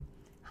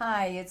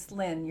Hi, it's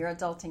Lynn, your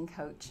adulting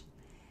coach.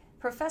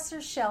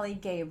 Professor Shelley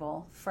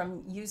Gable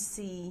from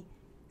UC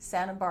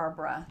Santa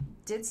Barbara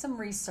did some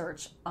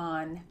research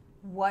on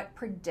what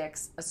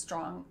predicts a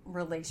strong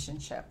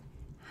relationship,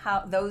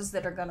 how those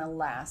that are going to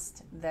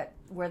last, that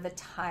where the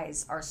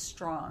ties are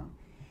strong.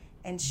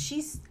 And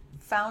she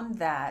found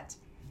that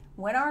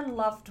when our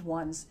loved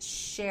ones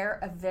share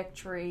a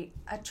victory,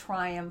 a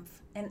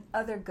triumph, and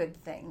other good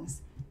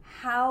things,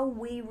 how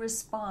we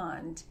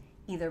respond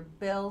either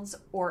builds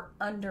or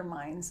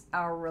undermines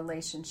our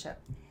relationship.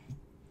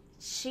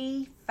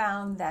 She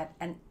found that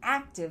an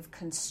active,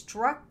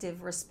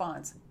 constructive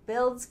response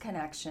builds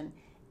connection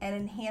and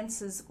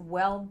enhances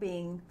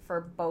well-being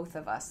for both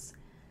of us.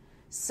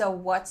 So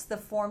what's the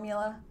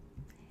formula?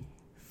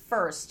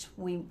 First,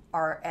 we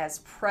are as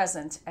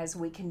present as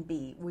we can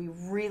be. We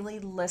really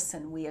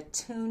listen. We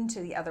attune to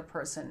the other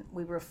person.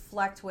 We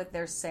reflect what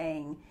they're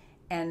saying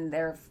and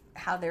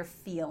how they're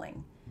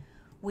feeling.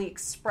 We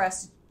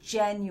express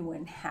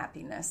genuine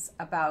happiness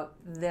about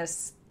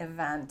this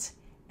event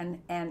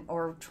and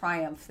or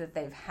triumph that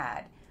they've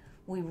had.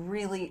 We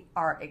really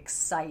are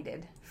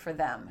excited for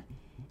them.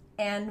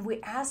 And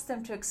we ask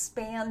them to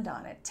expand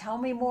on it. Tell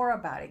me more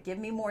about it. Give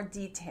me more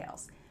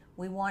details.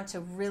 We want to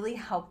really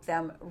help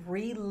them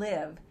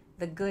relive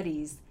the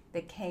goodies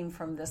that came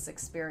from this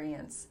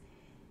experience.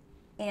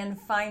 And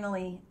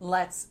finally,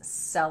 let's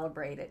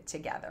celebrate it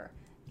together.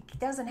 It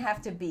doesn't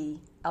have to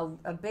be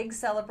a big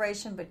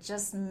celebration, but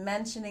just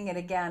mentioning it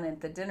again at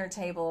the dinner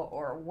table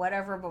or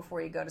whatever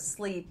before you go to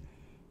sleep,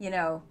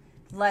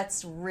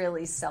 let's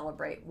really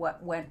celebrate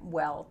what went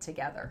well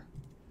together.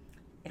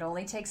 It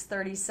only takes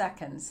 30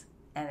 seconds,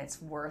 and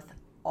it's worth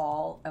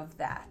all of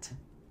that.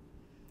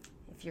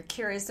 If you're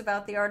curious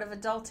about the art of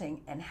adulting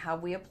and how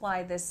we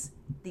apply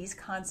these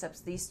concepts,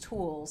 these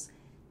tools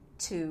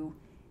to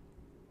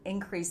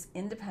increase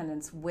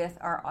independence with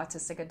our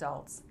autistic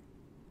adults,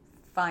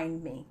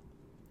 find me.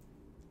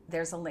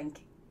 There's a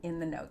link in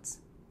the notes.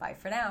 Bye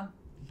for now.